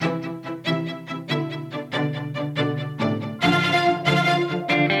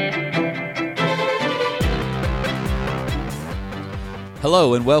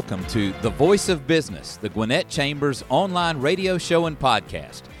Hello and welcome to The Voice of Business, the Gwinnett Chamber's online radio show and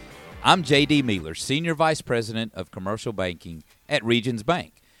podcast. I'm J.D. Mealer, Senior Vice President of Commercial Banking at Regions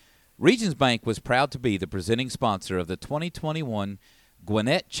Bank. Regions Bank was proud to be the presenting sponsor of the 2021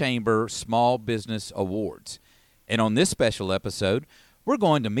 Gwinnett Chamber Small Business Awards. And on this special episode, we're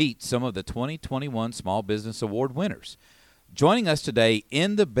going to meet some of the 2021 Small Business Award winners. Joining us today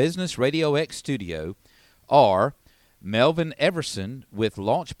in the Business RadioX studio are Melvin Everson with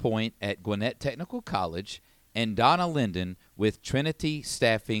Launch Pointe at Gwinnett Technical College and Donna Linden with Trinity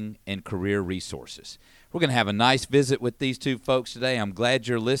Staffing and Career Resources. We're going to have a nice visit with these two folks today. I'm glad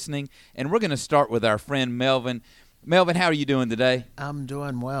you're listening, and we're going to start with our friend Melvin. Melvin, how are you doing today? I'm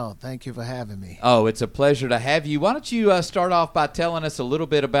doing well. Thank you for having me. Oh, it's a pleasure to have you. Why don't you start off by telling us a little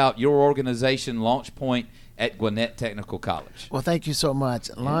bit about your organization, Launch Pointe, at Gwinnett Technical College. Well, thank you so much.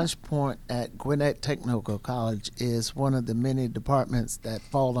 Launch Pointe at Gwinnett Technical College is one of the many departments that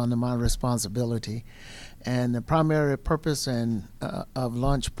fall under my responsibility. And the primary purpose of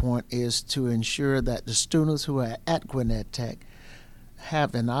Launch Pointe is to ensure that the students who are at Gwinnett Tech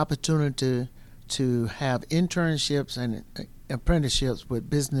have an opportunity to have internships and apprenticeships with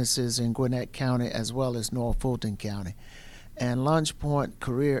businesses in Gwinnett County as well as North Fulton County. And Launch Pointe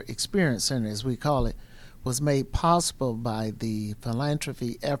Career Experience Center, as we call it, was made possible by the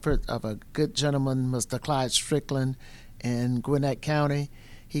philanthropy effort of a good gentleman, Mr. Clyde Strickland, in Gwinnett County.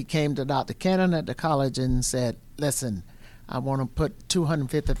 He came to Dr. Cannon at the college and said, listen, I want to put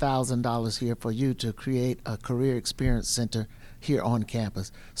 $250,000 here for you to create a career experience center here on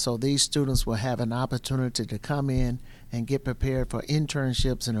campus. So these students will have an opportunity to come in and get prepared for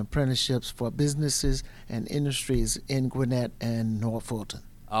internships and apprenticeships for businesses and industries in Gwinnett and North Fulton.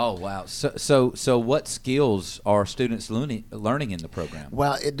 Oh, wow. So what skills are students learning in the program?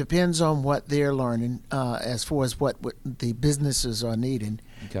 Well, it depends on what they're learning as far as what the businesses are needing.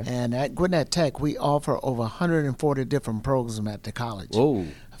 Okay. And at Gwinnett Tech, we offer over 140 different programs at the college. Whoa.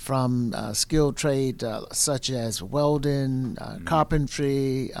 From skilled trade such as welding,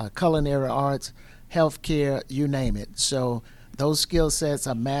 carpentry, culinary arts, healthcare, you name it. So those skill sets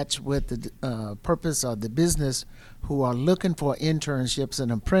are matched with the purpose of the business who are looking for internships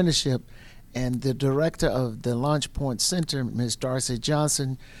and apprenticeship. And the director of the Launch Pointe Center, Ms. Darcy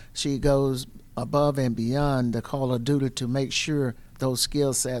Johnson, she goes above and beyond the call of duty to make sure those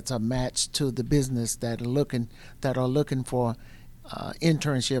skill sets are matched to the business that are looking for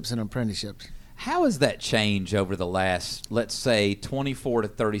internships and apprenticeships. How has that changed over the last, let's say, 24 to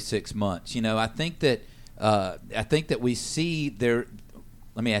 36 months? You know, I think that we see there.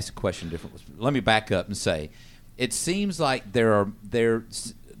 Let me ask a question differently. Let me back up and say, it seems like there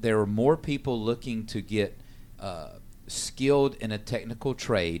are more people looking to get skilled in a technical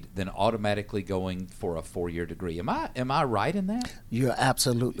trade than automatically going for a 4-year degree. Am I right in that? You're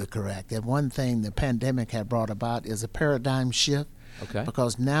absolutely correct. And one thing the pandemic had brought about is a paradigm shift. Okay.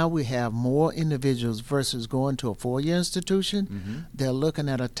 Because now we have more individuals versus going to a 4-year institution. Mm-hmm. They're looking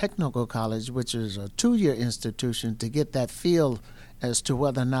at a technical college, which is a 2-year institution, to get that feel as to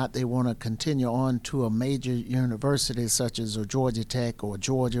whether or not they want to continue on to a major university such as a Georgia Tech or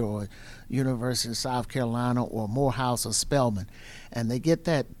Georgia or University of South Carolina or Morehouse or Spelman. And they get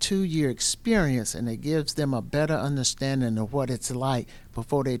that 2-year experience, and it gives them a better understanding of what it's like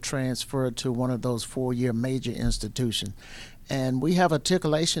before they transfer to one of those 4-year major institutions. And we have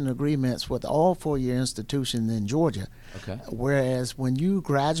articulation agreements with all 4-year institutions in Georgia. Okay. Whereas when you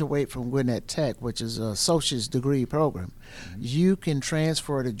graduate from Gwinnett Tech, which is an associate's degree program, you can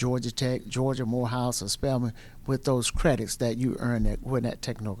transfer to Georgia Tech, Georgia, Morehouse, or Spelman with those credits that you earn at Gwinnett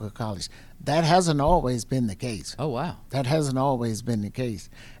Technical College. That hasn't always been the case. Oh, wow. That hasn't always been the case.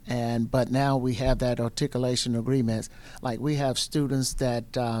 But now we have that articulation agreements. Like we have students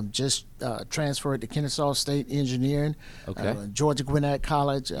that just transferred to Kennesaw State Engineering, Okay. Georgia Gwinnett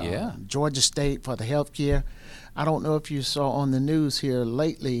College, Georgia State for the healthcare. I don't know if you saw on the news here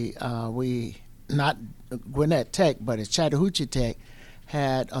lately, not Gwinnett Tech, but it's Chattahoochee Tech,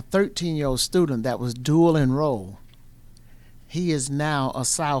 had a 13-year-old student that was dual enrolled. He is now a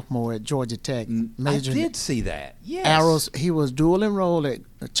sophomore at Georgia Tech. I did see that. Yes. He was dual enrolled at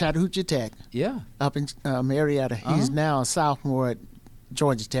Chattahoochee Tech. Yeah. Up in Marietta. He's now a sophomore at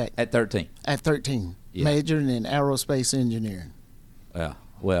Georgia Tech. At 13. At 13. Yeah. Majoring in aerospace engineering. Yeah.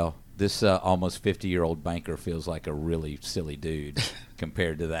 Well, this almost 50-year-old banker feels like a really silly dude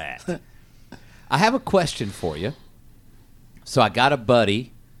compared to that. I have a question for you. So I got a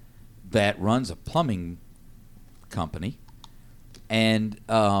buddy that runs a plumbing company. And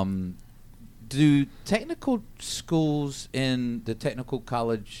do technical schools in the technical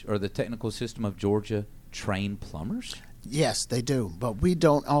college or the technical system of Georgia train plumbers? Yes, they do, but we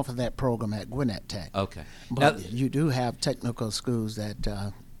don't offer that program at Gwinnett Tech. Okay. But Now, you do have technical schools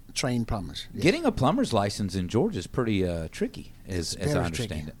that train plumbers. Yes. getting a plumber's license in Georgia is pretty tricky, as I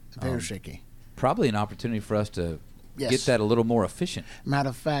understand it. Very tricky. Probably an opportunity for us to Yes. get that a little more efficient. Matter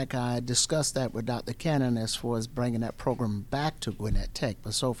of fact, I discussed that with Dr. Cannon as far as bringing that program back to Gwinnett Tech,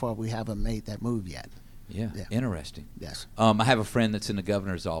 but so far we haven't made that move yet. Yeah, interesting. Yes. I have a friend that's in the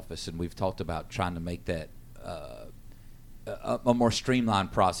governor's office, and we've talked about trying to make that a more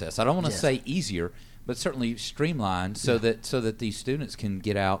streamlined process. I don't want to say easier, but certainly streamlined so that these students can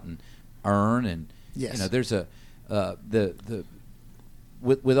get out and earn. And there's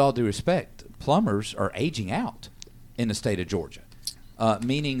with all due respect, plumbers are aging out in the state of Georgia,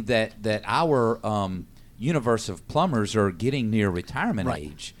 meaning that our universe of plumbers are getting near retirement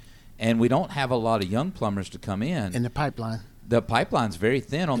age, and we don't have a lot of young plumbers to come in the pipeline. The pipeline's very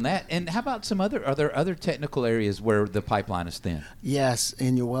thin on that. And how about are there other technical areas where the pipeline is thin? Yes,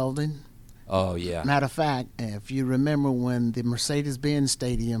 in your welding. Oh, yeah. Matter of fact, if you remember when the Mercedes-Benz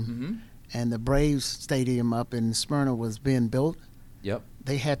Stadium and the Braves Stadium up in Smyrna was being built,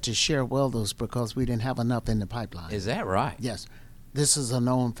 they had to share welders because we didn't have enough in the pipeline. Is that right? Yes. This is a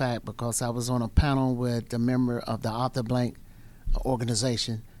known fact because I was on a panel with a member of the Arthur Blank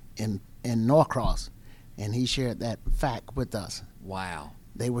organization in Norcross, and he shared that fact with us. Wow.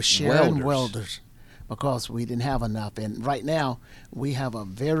 They were sharing welders because we didn't have enough. And right now, we have a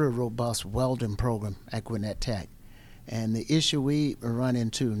very robust welding program at Gwinnett Tech. And the issue we run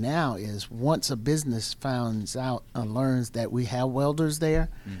into now is once a business finds out and learns that we have welders there,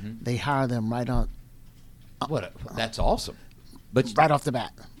 they hire them right on. That's awesome. But right off the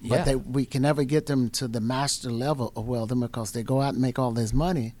bat. Yeah. But we can never get them to the master level of welding because they go out and make all this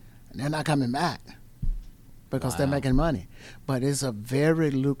money, and they're not coming back because they're making money. But it's a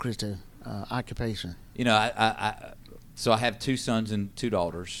very lucrative occupation. So I have 2 sons and 2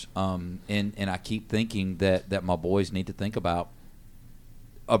 daughters, and I keep thinking that my boys need to think about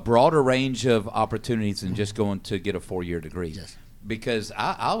a broader range of opportunities than just going to get a 4-year degree. Yes. Because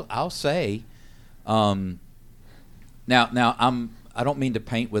I'll say, now I don't mean to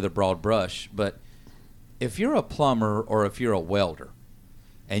paint with a broad brush, but if you're a plumber or if you're a welder,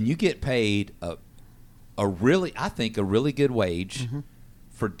 and you get paid a really good wage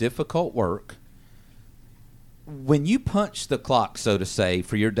for difficult work, when you punch the clock, so to say,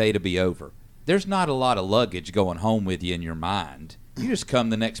 for your day to be over, there's not a lot of luggage going home with you in your mind. You just come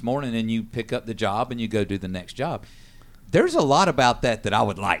the next morning and you pick up the job and you go do the next job. There's a lot about that I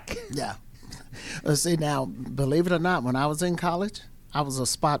would like. Yeah. See, now, believe it or not, when I was in college, I was a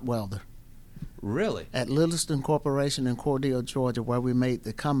spot welder. Really? At Littleton Corporation in Cordele, Georgia, where we made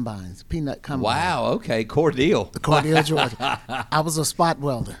the combines, peanut combines. Wow, okay, Cordele. Cordele, Georgia. I was a spot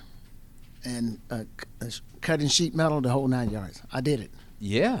welder and cutting sheet metal the whole 9 yards. I did it.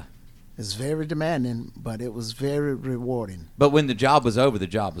 Yeah. It's very demanding, but it was very rewarding. But when the job was over, the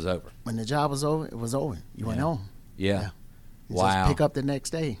job was over. When the job was over, it was over. You went home. Yeah. You wow. just pick up the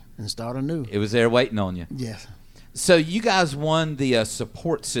next day and start anew. It was there waiting on you. Yes. So you guys won the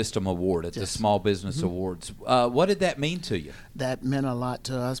Support System Award at the Small Business Awards. What did that mean to you? That meant a lot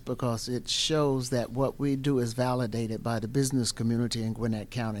to us because it shows that what we do is validated by the business community in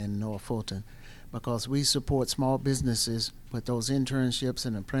Gwinnett County and North Fulton, because we support small businesses with those internships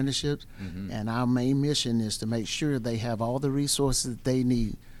and apprenticeships, and our main mission is to make sure they have all the resources that they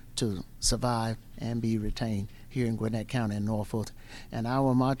need to survive and be retained here in Gwinnett County and North Fulton. And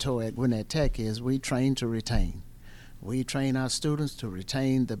our motto at Gwinnett Tech is we train to retain. We train our students to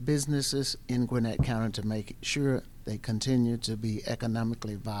retain the businesses in Gwinnett County to make sure they continue to be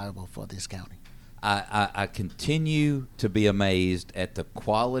economically viable for this county. I continue to be amazed at the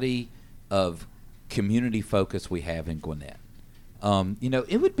quality of community focus we have in Gwinnett.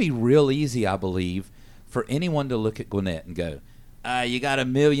 It would be real easy, I believe, for anyone to look at Gwinnett and go, you got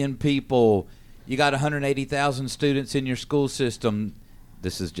 1 million people, you got 180,000 students in your school system.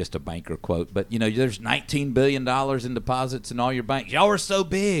 This is just a banker quote, but there's $19 billion in deposits in all your banks. Y'all are so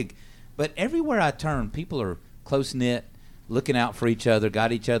big. But everywhere I turn, people are close-knit, looking out for each other,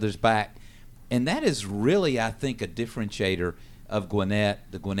 got each other's back. And that is really, I think, a differentiator of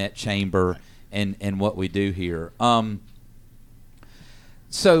Gwinnett, the Gwinnett Chamber, and what we do here.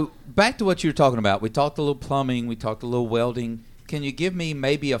 So back to what you were talking about. We talked a little plumbing. We talked a little welding. Can you give me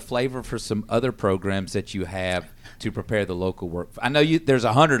maybe a flavor for some other programs that you have to prepare the local work? I know there's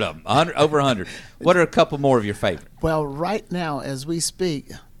 100 of them, over 100. What are a couple more of your favorite? Well, right now, as we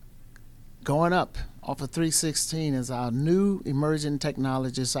speak, going up off of 316 is our new emerging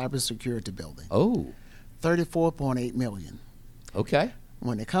technology cybersecurity building. Oh. $34.8 million. Okay.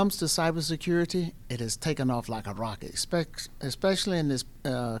 When it comes to cybersecurity, it has taken off like a rocket, especially in this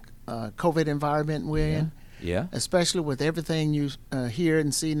COVID environment we're in. Yeah. Especially with everything you hear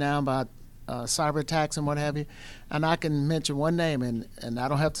and see now about cyber attacks and what have you. And I can mention one name, and I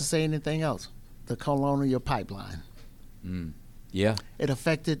don't have to say anything else. The Colonial Pipeline. Yeah. It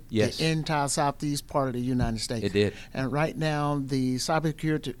affected the entire southeast part of the United States. It did. And right now, the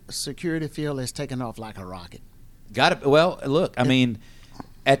cybersecurity field has taken off like a rocket. Got it. Well, look, I mean,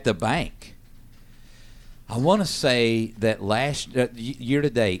 at the bank, I want to say that last year to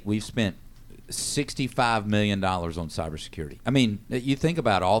date, we've spent $65 million on cybersecurity. I mean, you think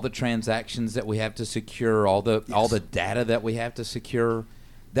about all the transactions that we have to secure, all the data that we have to secure.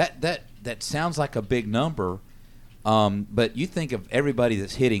 That sounds like a big number, but you think of everybody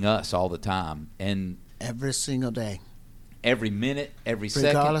that's hitting us all the time, and every single day, every minute, every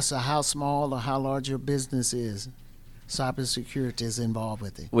second, regardless of how small or how large your business is. Cybersecurity is involved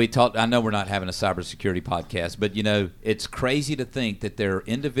with it. I know we're not having a cybersecurity podcast, but it's crazy to think that there are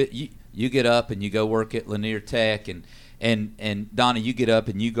you get up and you go work at Lanier Tech, and Donna, you get up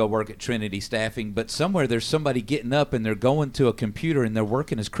and you go work at Trinity Staffing, but somewhere there's somebody getting up and they're going to a computer and they're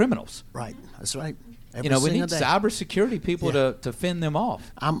working as criminals. Right. That's right. We need cybersecurity people to fend them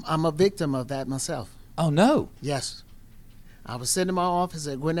off. I'm a victim of that myself. Oh no. Yes. I was sitting in my office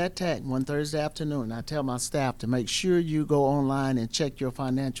at Gwinnett Tech one Thursday afternoon. I tell my staff to make sure you go online and check your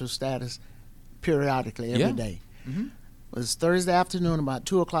financial status periodically every day. Mm-hmm. It was Thursday afternoon, about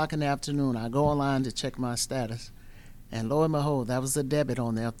 2 o'clock in the afternoon. I go online to check my status, and lo and behold, that was a debit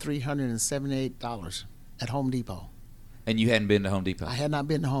on there, $378 at Home Depot. And you hadn't been to Home Depot? I had not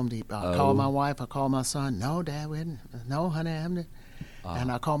been to Home Depot. I called my wife. I called my son. No, Dad, we didn't. No, honey, I haven't.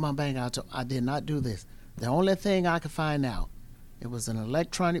 And I called my bank. I did not do this. The only thing I could find out, it was an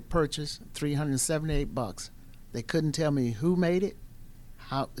electronic purchase, $378. They couldn't tell me who made it,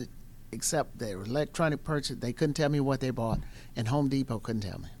 except their electronic purchase. They couldn't tell me what they bought, and Home Depot couldn't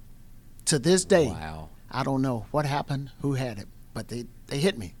tell me. To this day, wow. I don't know what happened, who had it, but they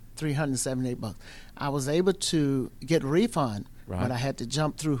hit me, $378. I was able to get a refund, but I had to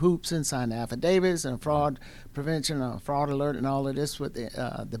jump through hoops and sign affidavits and fraud prevention, fraud alert, and all of this with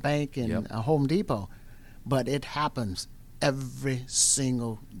the bank and Home Depot. But it happens every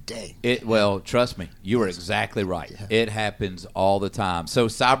single day. Well, trust me, you are exactly right. Yeah. It happens all the time. So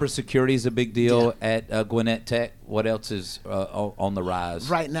cybersecurity is a big deal at Gwinnett Tech. What else is on the rise?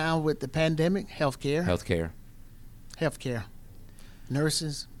 Right now with the pandemic, healthcare.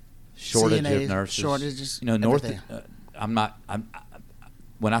 Nurses. Shortage CNAs, of nurses. Shortages.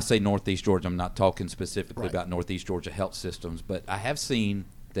 When I say Northeast Georgia, I'm not talking specifically about Northeast Georgia health systems, but I have seen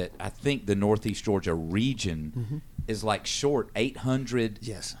that I think the Northeast Georgia region is like short 800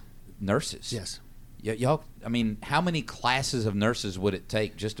 nurses. Yes. Y'all, I mean, how many classes of nurses would it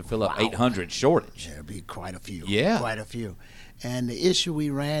take just to fill up 800 shortage? There'd be quite a few. Yeah. Quite a few. And the issue we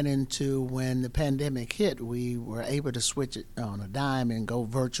ran into when the pandemic hit, we were able to switch it on a dime and go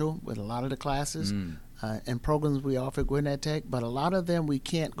virtual with a lot of the classes and programs we offer at Gwinnett Tech, but a lot of them we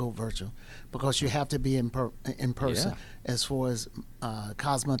can't go virtual because you have to be in person as far as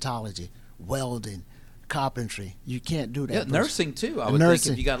cosmetology, welding, carpentry. You can't do that. Yeah, nursing too. I would think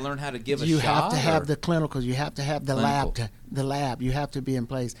if you got to learn how to give a shot. You have to have the clinicals. You have to have the lab. You have to be in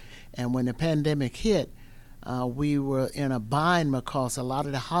place. And when the pandemic hit, we were in a bind because a lot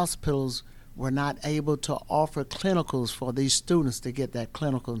of the hospitals were not able to offer clinicals for these students to get that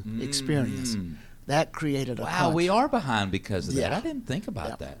clinical experience. That created a crunch. We are behind because of that. I didn't think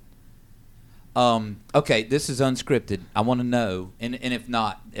about that. Okay, this is unscripted. I want to know, and if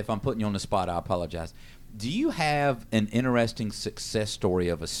not, if I'm putting you on the spot, I apologize. Do you have an interesting success story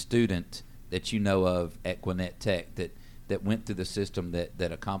of a student that you know of at Gwinnett Tech that went through the system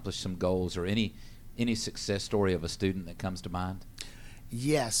that accomplished some goals, or any success story of a student that comes to mind?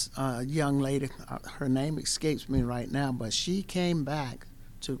 Yes, a young lady, her name escapes me right now, but she came back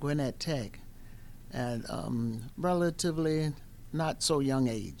to Gwinnett Tech at relatively not so young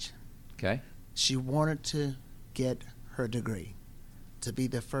age. Okay. She wanted to get her degree, to be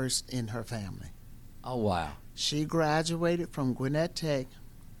the first in her family. Oh, wow. She graduated from Gwinnett Tech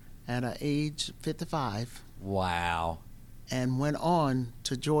at age 55. Wow. And went on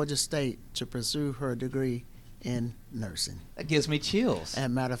to Georgia State to pursue her degree in nursing. That gives me chills. As a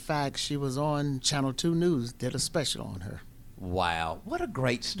matter of fact, she was on Channel 2 News, did a special on her. Wow. What a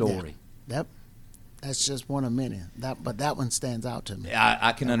great story. Yep. That's just one of many. But that one stands out to me.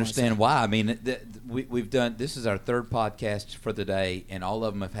 I can understand why. I mean, we've done, this is our third podcast for the day, and all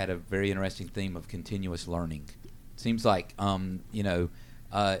of them have had a very interesting theme of continuous learning. It seems like,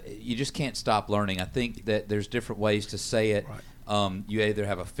 you just can't stop learning. I think that there's different ways to say it. You either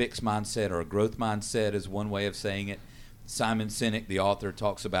have a fixed mindset or a growth mindset is one way of saying it. Simon Sinek, the author,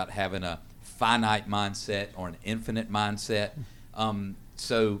 talks about having a finite mindset or an infinite mindset.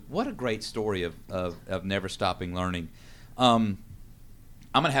 So what a great story of never stopping learning. I'm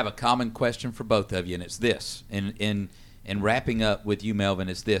going to have a common question for both of you, and it's this. In wrapping up with you, Melvin,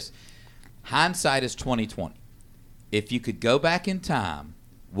 is this. Hindsight is 20/20. If you could go back in time,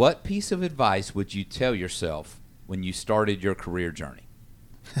 what piece of advice would you tell yourself when you started your career journey?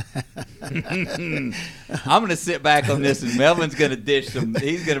 I'm going to sit back on this, and Melvin's going to dish some.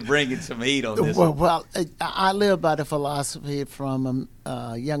 He's going to bring in some heat on this. Well, I live by the philosophy from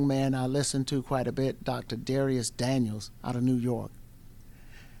a young man I listened to quite a bit, Dr. Darius Daniels out of New York.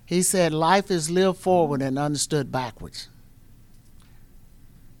 He said, "Life is lived forward and understood backwards."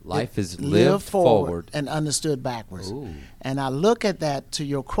 Life is lived forward and understood backwards. Ooh. And I look at that, to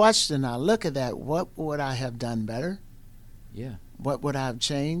your question, I look at that, what would I have done better? Yeah. What would I have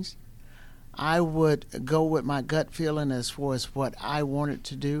changed? I would go with my gut feeling as far as what I wanted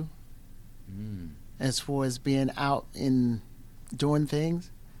to do, as far as being out in doing things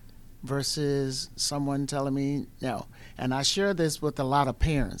versus someone telling me no. And I share this with a lot of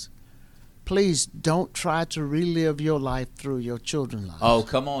parents. Please don't try to relive your life through your children's lives. Oh,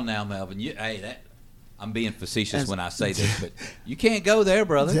 come on now, Melvin. I'm being facetious when I say this, but you can't go there,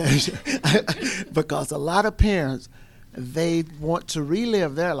 brother. Because a lot of parents, they want to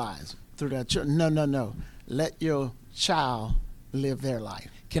relive their lives through their children. No. Let your child live their life.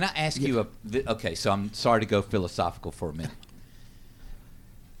 Can I ask you okay, so I'm sorry to go philosophical for a minute.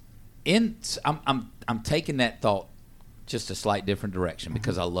 I'm taking that thought just a slight different direction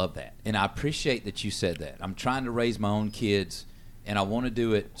because I love that. And I appreciate that you said that. I'm trying to raise my own kids, and I want to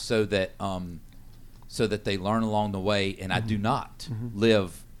do it so that they learn along the way, and I do not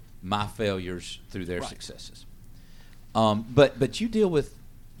live my failures through their successes. But you deal with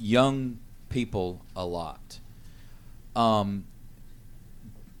young people a lot.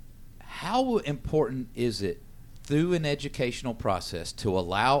 How important is it through an educational process to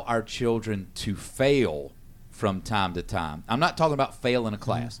allow our children to fail from time to time? I'm not talking about fail in a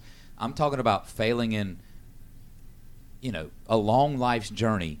class. I'm talking about failing in, a long life's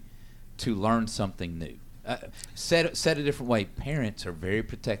journey to learn something new. Said a different way, parents are very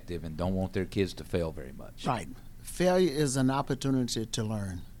protective and don't want their kids to fail very much. Right. Failure is an opportunity to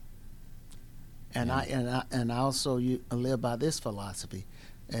learn. And I also live by this philosophy.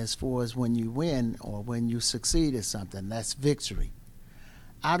 As far as when you win or when you succeed at something, that's victory.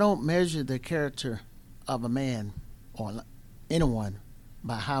 I don't measure the character of a man or anyone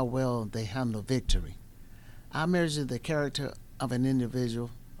by how well they handle victory. I measure the character of an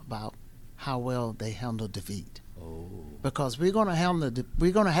individual about how well they handle defeat. Oh. Because we're going to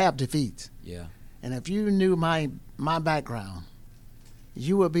have defeats. Yeah. And if you knew my background,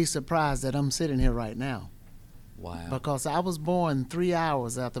 you would be surprised that I'm sitting here right now. Wow. Because I was born 3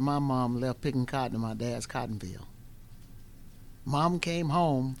 hours after my mom left picking cotton in my dad's cotton field. Mom came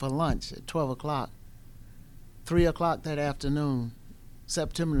home for lunch at 12 o'clock. 3 o'clock that afternoon,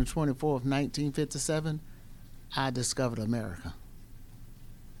 September the 24th, 1957, I discovered America.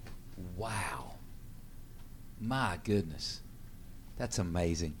 Wow. My goodness. That's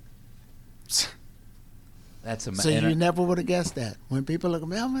amazing. That's amazing. So you never would have guessed that. When people look at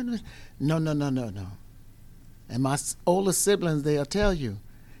me, no. And my older siblings, they'll tell you,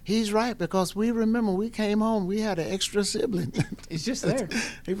 he's right, because we remember we came home, we had an extra sibling. He's just there.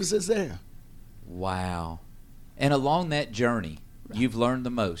 He was just there. Wow. And along that journey, you've learned the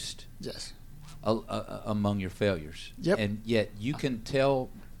most. Yes. Among your failures. Yep. And yet you can tell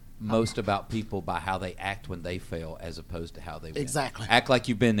most about people by how they act when they fail as opposed to how they win. Exactly. Act like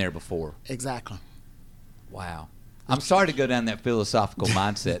you've been there before. Exactly. Wow. I'm sorry to go down that philosophical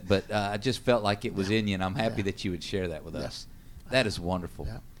mindset, but I just felt like it was in you, and I'm happy that you would share that with us. That is wonderful.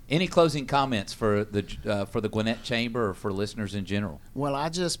 Yeah. Any closing comments for the Gwinnett Chamber or for listeners in general? Well, I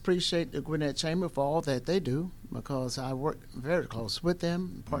just appreciate the Gwinnett Chamber for all that they do, because I work very close with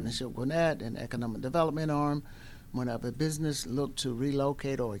them, in partnership with Gwinnett and Economic Development Arm. Whenever a business look to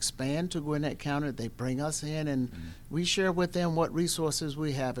relocate or expand to Gwinnett County, they bring us in, and we share with them what resources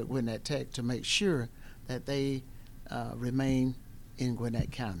we have at Gwinnett Tech to make sure that they remain in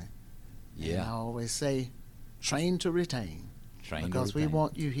Gwinnett County. Yeah. And I always say, train to retain. Because we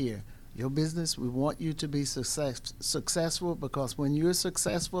want you here. Your business, we want you to be successful, because when you're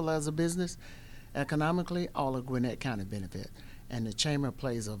successful as a business, economically, all of Gwinnett County benefit. And the chamber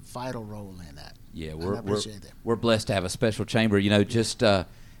plays a vital role in that. Yeah, and we're blessed to have a special chamber. Just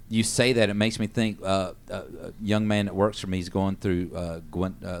you say that, it makes me think, a young man that works for me is going through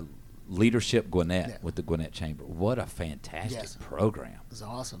Leadership Gwinnett with the Gwinnett Chamber. What a fantastic program. It's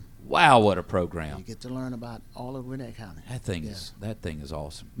awesome. Wow, what a program. You get to learn about all of Gwinnett County. That thing is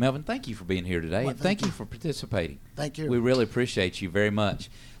awesome. Melvin, thank you for being here today, and thank you for participating. Thank you. We really appreciate you very much.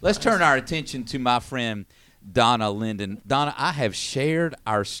 Let's turn our attention to my friend Donna Linden. Donna, I have shared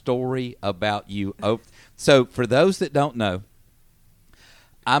our story about you. So for those that don't know,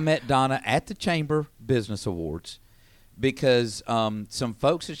 I met Donna at the Chamber Business Awards because some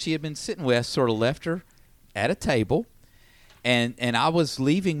folks that she had been sitting with sort of left her at a table, and I was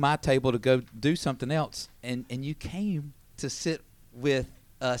leaving my table to go do something else, and you came to sit with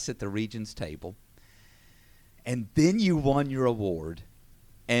us at the Regions table, and then you won your award,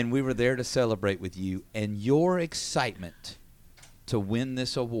 and we were there to celebrate with you, and your excitement to win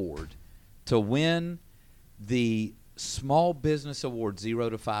this award, to win the Small Business Award 0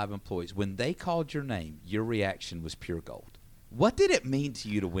 to 5 employees, when they called your name, your reaction was pure gold. What did it mean to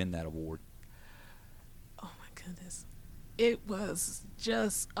you to win that award? Oh, my goodness. It was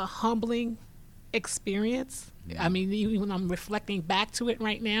just a humbling experience. I mean, even when I'm reflecting back to it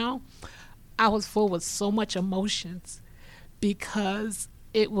right now, I was full with so much emotions because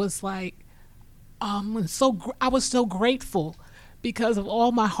it was like, I was so grateful because of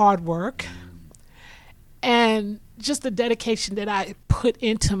all my hard work and just the dedication that I put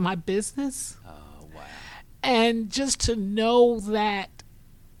into my business. Oh, wow. And just to know that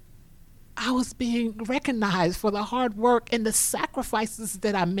I was being recognized for the hard work and the sacrifices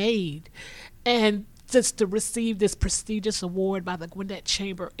that I made. And just to receive this prestigious award by the Gwinnett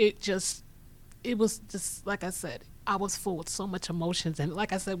Chamber, it was just, like I said, I was full with so much emotions. And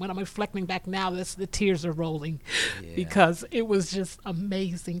like I said, when I'm reflecting back now, the tears are rolling because it was just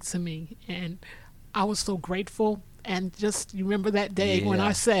amazing to me. And I was so grateful. And just remember that day when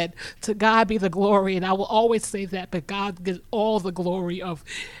I said, to God be the glory. And I will always say that, but God gets all the glory of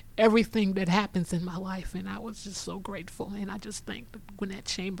everything that happens in my life. And I was just so grateful. And I just thank the Gwinnett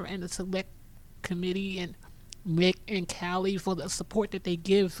Chamber and the Select Committee and Mick and Callie for the support that they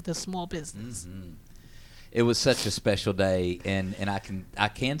give the small business. Mm-hmm. It was such a special day, and I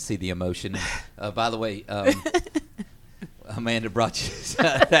can see the emotion. By the way, Amanda brought you.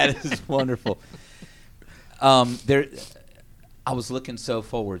 That is wonderful. I was looking so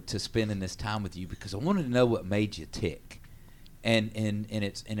forward to spending this time with you because I wanted to know what made you tick, and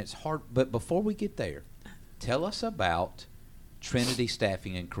it's hard. But before we get there, tell us about Trinity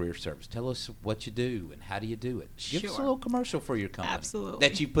Staffing and Career Service. Tell us what you do and how do you do it. Give us a little commercial for your company. Absolutely.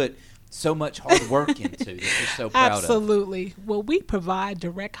 That you put so much hard work into that you're so proud of. Absolutely. Well, we provide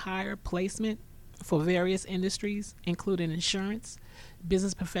direct hire placement for various industries, including insurance,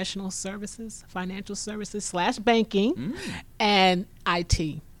 business professional services, financial services / banking, and IT.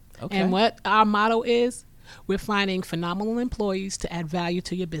 Okay. And what our motto is, we're finding phenomenal employees to add value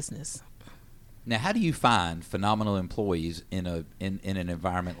to your business. Now, how do you find phenomenal employees in an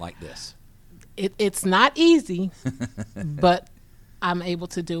environment like this? It's not easy, but I'm able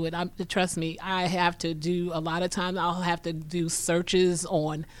to do it. Trust me, I have to do, a lot of times I'll have to do searches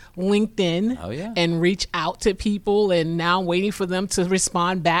on LinkedIn and reach out to people, and now I'm waiting for them to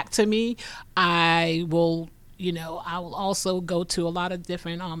respond back to me. I will also go to a lot of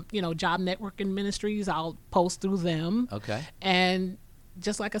different, job networking ministries. I'll post through them. Okay. And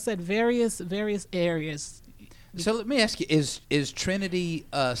just like I said, various areas. So let me ask you, is Trinity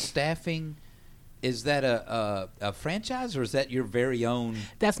Staffing, is that a franchise, or is that your very own?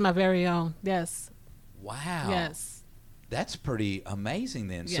 That's my very own, yes. Wow. Yes. That's pretty amazing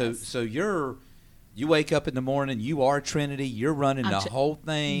then. Yes. So you wake up in the morning, you are Trinity, you're running the whole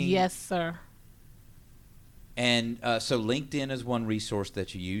thing. Yes, sir. And so LinkedIn is one resource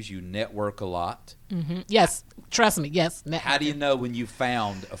that you use. You network a lot. Mm-hmm. Yes. Trust me, yes. How do you know when you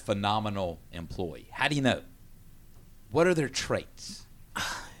found a phenomenal employee? How do you know? What are their traits?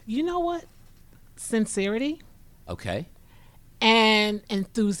 You know what? Sincerity. Okay. And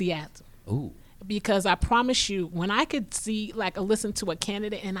enthusiasm. Ooh. Because I promise you, when I could see, listen to a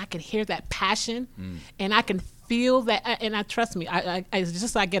candidate and I could hear that passion and I can feel that, and I trust me, I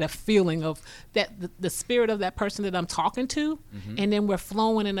get a feeling of that the spirit of that person that I'm talking to, and then we're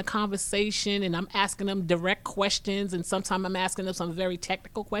flowing in a conversation, and I'm asking them direct questions, and sometimes I'm asking them some very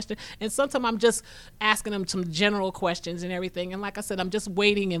technical questions, and sometimes I'm just asking them some general questions and everything. And like I said, I'm just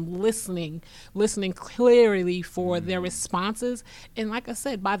waiting and listening clearly for their responses. And like I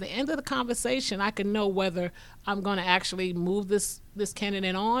said, by the end of the conversation, I can know whether I'm going to actually move this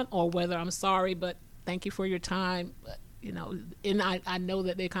candidate on, or whether I'm sorry, but thank you for your time. And I know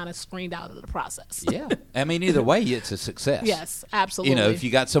that they kind of screened out of the process. Yeah. I mean, either way, it's a success. Yes, absolutely. If you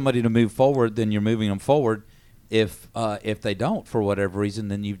got somebody to move forward, then you're moving them forward. if they don't for whatever reason,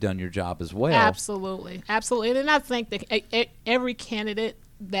 then you've done your job as well. Absolutely. And I think that every candidate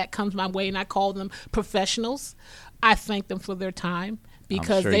that comes my way, and I call them professionals, I thank them for their time.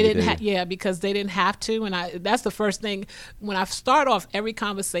 Because they didn't because they didn't have to, and that's the first thing when I start off every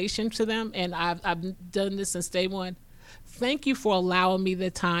conversation to them, and I've done this since day one. Thank you for allowing me the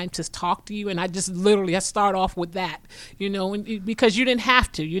time to talk to you, and I start off with that, because you didn't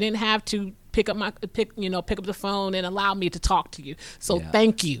have to pick up the phone and allow me to talk to you. So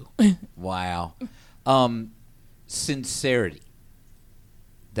thank you. Wow. Sincerity.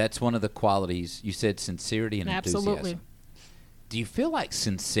 That's one of the qualities you said. Sincerity and enthusiasm. Absolutely. Do you feel like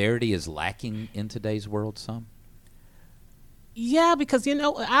sincerity is lacking in today's world some? Yeah, because,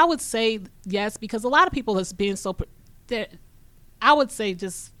 I would say yes, because a lot of people is being so, I would say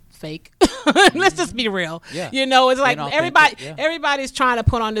just fake. Let's just be real. Yeah. It's like everybody's trying to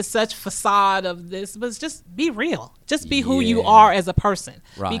put on this such facade of this, but it's just be real. Just be who you are as a person.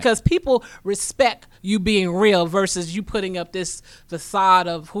 Right. Because people respect you being real versus you putting up this facade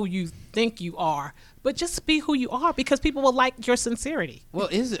of who you think you are. But just be who you are, because people will like your sincerity. Well,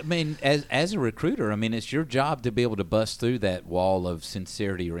 as a recruiter, it's your job to be able to bust through that wall of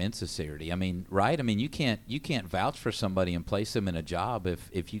sincerity or insincerity. Right? You can't vouch for somebody and place them in a job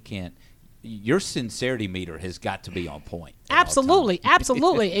if you can't. Your sincerity meter has got to be on point. Absolutely.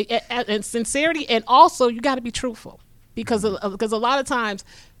 And sincerity, and also you got to be truthful, because a lot of times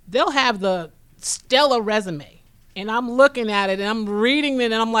they'll have the stellar resume. And I'm looking at it and I'm reading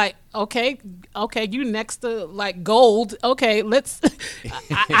it and I'm like, okay, you next to like gold. Okay,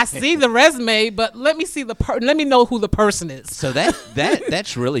 I see the resume, but let me see let me know who the person is. So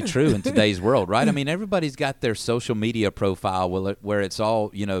that's really true in today's world, right? Everybody's got their social media profile where it's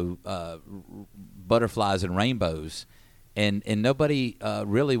all, butterflies and rainbows, and nobody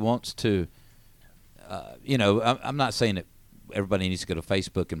really wants to, I'm not saying that everybody needs to go to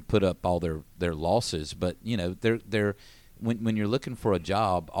Facebook and put up all their losses, but they're when you're looking for a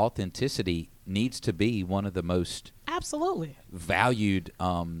job, authenticity needs to be one of the most valued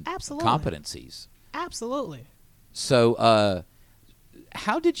competencies. Absolutely. So,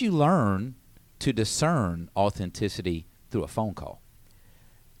 how did you learn to discern authenticity through a phone call?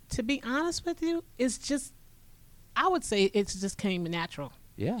 To be honest with you, I would say it's just came natural.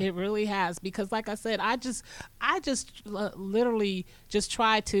 Yeah, it really has, because like I said, I just literally just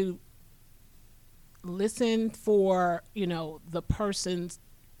try to listen for the person,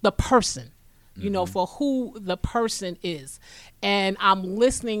 for who the person is, and I'm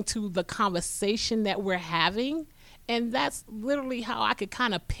listening to the conversation that we're having, and that's literally how I could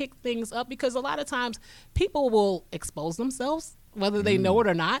kind of pick things up, because a lot of times people will expose themselves whether they know it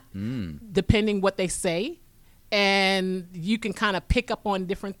or not, depending what they say. And you can kind of pick up on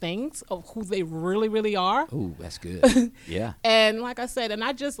different things of who they really, really are. Oh, that's good. Yeah. And like I said,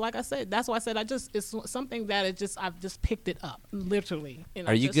 that's why I said it's something that I've just picked it up, literally.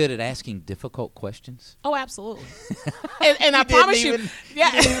 Are you good at asking difficult questions? Oh, absolutely. and I promise you, you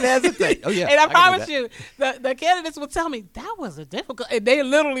didn't even hesitate. Oh, yeah. And I promise you, the candidates will tell me that was a difficult, and they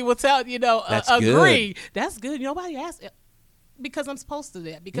literally will tell, that's agree. Good. That's good. Nobody asked it, because I'm supposed to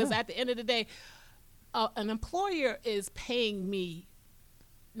do that. Because at the end of the day, an employer is paying me,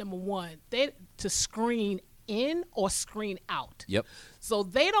 number one, to screen in or screen out. Yep. So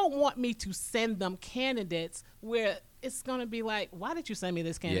they don't want me to send them candidates where it's going to be like, why did you send me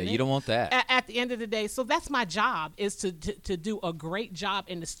this candidate? Yeah, you don't want that. At the end of the day. So that's my job, is to do a great job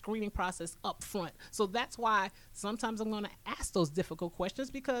in the screening process up front. So that's why sometimes I'm going to ask those difficult questions,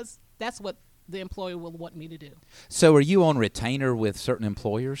 because that's what the employer will want me to do. So are you on retainer with certain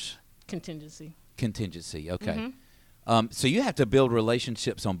employers? Contingency, okay. Mm-hmm. So you have to build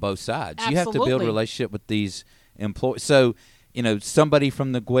relationships on both sides. Absolutely. You have to build a relationship with these employees. So, somebody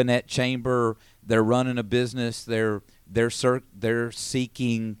from the Gwinnett Chamber, they're running a business, they're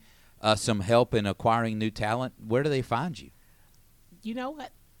seeking some help in acquiring new talent. Where do they find you? You know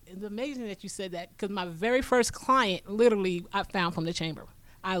what? It's amazing that you said that, because my very first client, literally, I found from the chamber.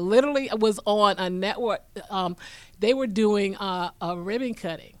 I literally was on a network. They were doing a ribbon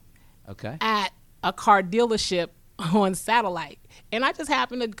cutting. Okay. At a car dealership on satellite, and I just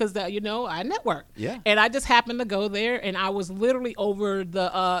happened to, because I network. Yeah. And I just happened to go there, and I was literally over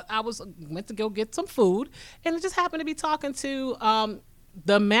went to go get some food, and I just happened to be talking to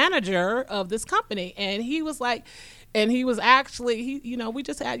the manager of this company, and he was like, we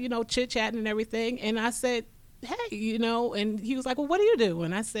just had chit chatting and everything, and I said, hey, and he was like, well, what do you do?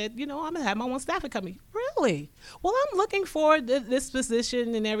 And I said, I'm going to have my own staffing company. Really? Well, I'm looking for this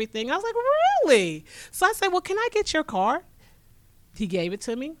position and everything. I was like, really? So I said, well, can I get your card? He gave it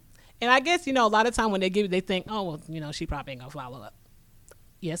to me. And I guess, a lot of time when they give it, they think, oh, well, she probably ain't going to follow up.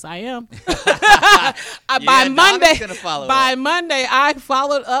 Yes, I am. By Monday, I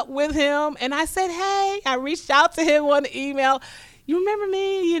followed up with him, and I said, hey, I reached out to him on the email. You remember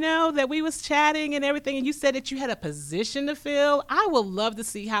me, that we was chatting and everything, and you said that you had a position to fill. I would love to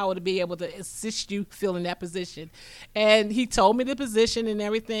see how to be able to assist you filling that position. And he told me the position and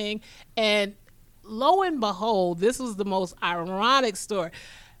everything, and lo and behold, this was the most ironic story.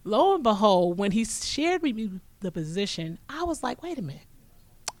 Lo and behold, when he shared with me the position, I was like, wait a minute.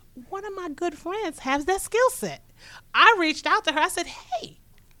 One of my good friends has that skill set. I reached out to her. I said, hey,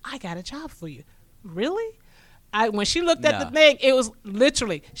 I got a job for you. Really? When she looked at the thing, it was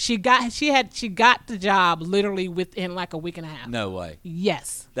literally, she got the job literally within like a week and a half. No way.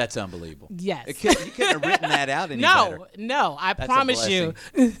 Yes. That's unbelievable. Yes. You couldn't have written that out any better. No, I promise you.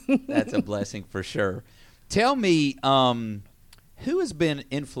 That's a blessing for sure. Tell me, who has been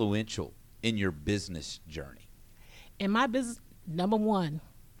influential in your business journey? In my business, number one,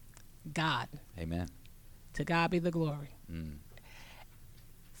 God. Amen. To God be the glory.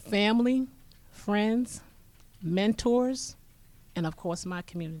 Family, friends, mentors, and of course my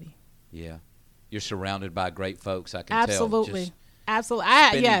community. Yeah. You're surrounded by great folks, I can Absolutely. tell. Absolutely.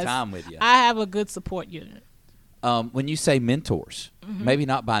 Spending time with you. I have a good support unit. When you say mentors, maybe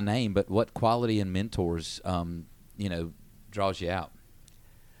not by name, but what quality in mentors, draws you out?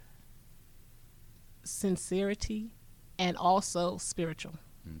 Sincerity and also spiritual.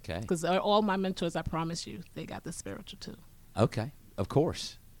 Okay. Because all my mentors, I promise you, they got the spiritual too. Okay. Of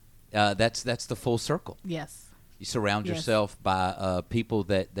course. That's the full circle. Yes. You surround yourself by people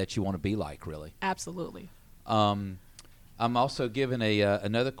that you want to be like, really. Absolutely. I'm also given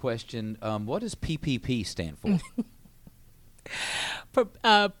another question. What does PPP stand for?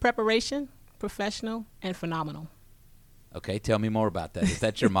 Preparation, professional, and phenomenal. Okay, tell me more about that. Is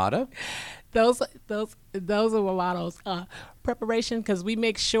that your motto? Those are my mottos. Preparation, because we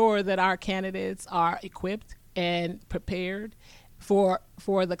make sure that our candidates are equipped and prepared for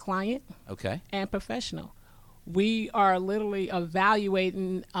the client. Okay. And professional. We are literally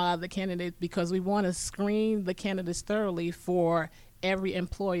evaluating the candidate because we want to screen the candidates thoroughly for every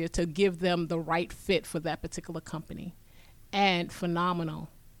employer to give them the right fit for that particular company. And phenomenal.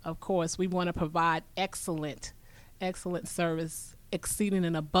 Of course, we want to provide excellent service, exceeding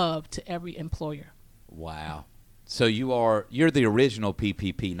and above to every employer. Wow. So you're the original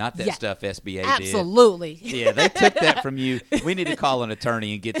PPP, not that stuff SBA Absolutely. did. Yeah, they took that from you. We need to call an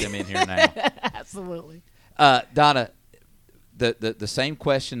attorney and get them in here now. Absolutely. Donna, the same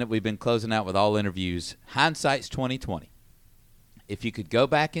question that we've been closing out with all interviews, hindsight's 20/20. If you could go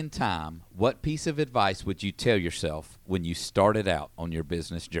back in time, what piece of advice would you tell yourself when you started out on your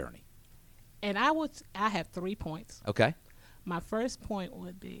business journey? And I have 3 points. Okay. My first point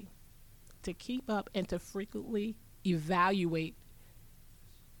would be to keep up and to frequently evaluate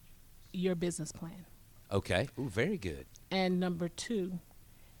your business plan. Okay. Ooh, very good. And number 2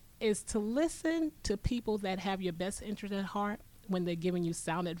 is to listen to people that have your best interest at heart when they're giving you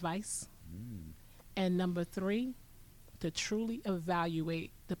sound advice. And number 3, to truly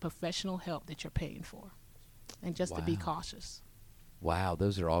evaluate the professional help that you're paying for. And just to be cautious. Wow,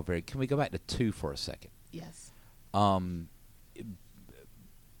 those are all very. Can we go back to 2 for a second? Yes.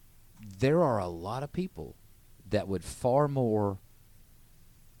 There are a lot of people that would far more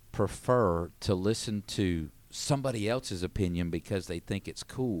prefer to listen to somebody else's opinion because they think it's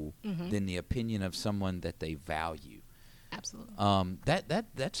cool than the opinion of someone that they value. Absolutely.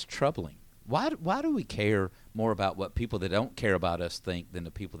 That's troubling. Why do we care more about what people that don't care about us think than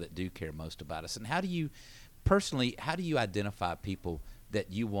the people that do care most about us? And how do you identify people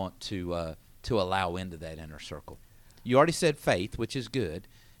that you want to allow into that inner circle? You already said faith, which is good.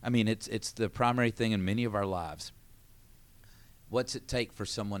 I mean, it's the primary thing in many of our lives. What's it take for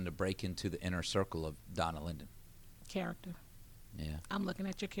someone to break into the inner circle of Donna Linden? Character. Yeah. I'm looking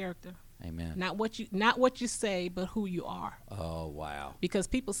at your character. Amen. Not what you say, but who you are. Oh, wow. Because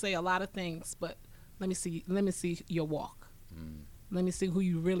people say a lot of things, but let me see your walk. Let me see who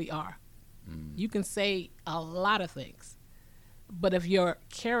you really are. You can say a lot of things, but if your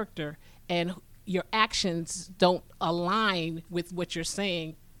character and your actions don't align with what you're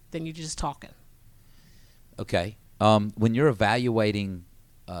saying, then you're just talking. Okay. When you're evaluating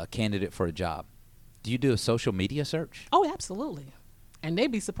a candidate for a job, do you do a social media search? Oh, absolutely. And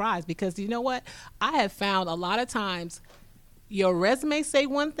they'd be surprised because you know what? I have found a lot of times your resume say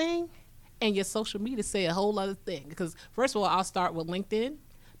one thing and your social media say a whole other thing. Because first of all, I'll start with LinkedIn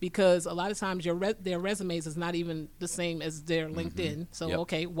because a lot of times their resumes is not even the same as their LinkedIn. So,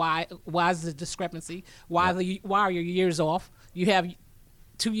 okay, why is the discrepancy? Why are your years off? You have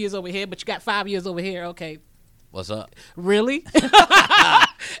 2 years over here, but you got 5 years over here. Okay. What's up? Really?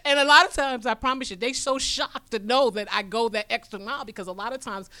 And a lot of times, I promise you, they so shocked to know that I go that extra mile, because a lot of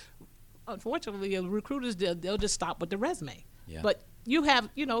times, unfortunately, recruiters, they'll just stop with the resume. Yeah. But you have,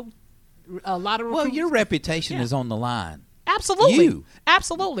 a lot of recruiters. Well, your reputation is on the line. Absolutely.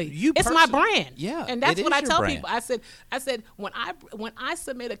 Absolutely. You it's my brand. Yeah. And that's what I tell brand. people. I said when I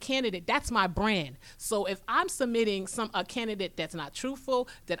submit a candidate, that's my brand. So if I'm submitting a candidate that's not truthful,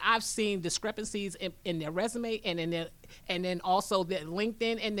 that I've seen discrepancies in their resume and then also their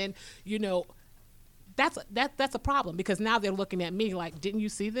LinkedIn, and then that's a problem, because now they're looking at me like, didn't you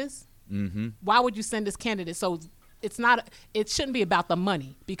see this? Mm-hmm. Why would you send this candidate? So it shouldn't be about the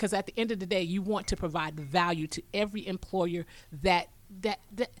money, because at the end of the day, you want to provide value to every employer that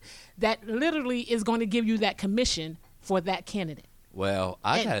literally is going to give you that commission for that candidate. Well,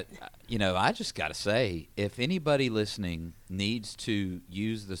 I just got to say, if anybody listening needs to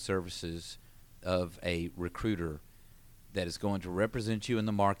use the services of a recruiter that is going to represent you in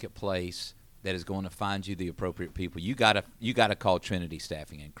the marketplace, that is going to find you the appropriate people, you got to call Trinity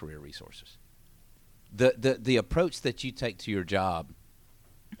Staffing and Career Resources. The approach that you take to your job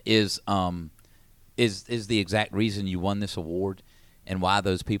is the exact reason you won this award, and why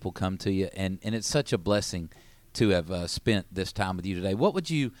those people come to you, and it's such a blessing to have spent this time with you today. What would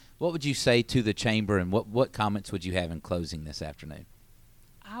you say to the chamber, and what comments would you have in closing this afternoon?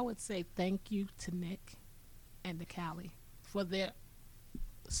 I would say thank you to Nick and to Callie for their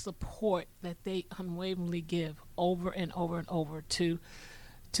support that they unwaveringly give over and over and over to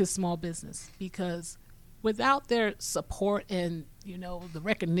small business, because without their support and the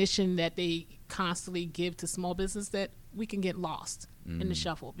recognition that they constantly give to small business, that we can get lost in the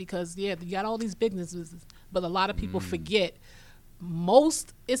shuffle, because you got all these big businesses, but a lot of people forget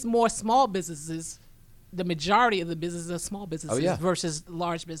it's more small businesses. The majority of the businesses are small businesses versus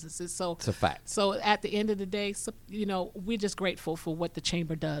large businesses. So it's a fact. So at the end of the day, we're just grateful for what the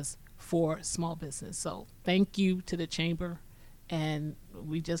chamber does for small business. So thank you to the chamber. And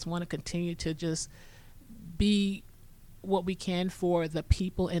we just want to continue to just be what we can for the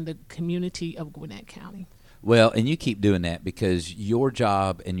people in the community of Gwinnett County. Well, and you keep doing that, because your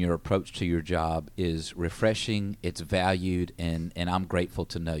job and your approach to your job is refreshing, it's valued, and I'm grateful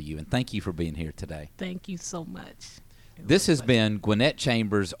to know you. And thank you for being here today. Thank you so much. This has been Gwinnett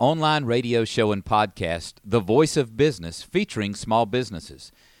Chamber's online radio show and podcast, The Voice of Business, featuring small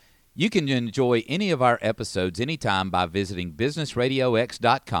businesses. You can enjoy any of our episodes anytime by visiting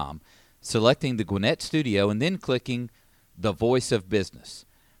businessradiox.com, selecting the Gwinnett studio, and then clicking The Voice of Business.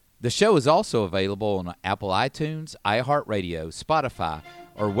 The show is also available on Apple iTunes, iHeartRadio, Spotify,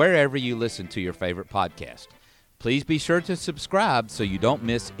 or wherever you listen to your favorite podcast. Please be sure to subscribe so you don't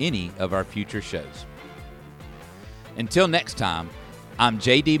miss any of our future shows. Until next time, I'm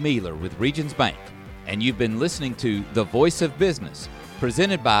J.D. Mealer with Regions Bank, and you've been listening to The Voice of Business,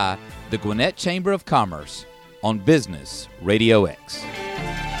 presented by the Gwinnett Chamber of Commerce on Business RadioX.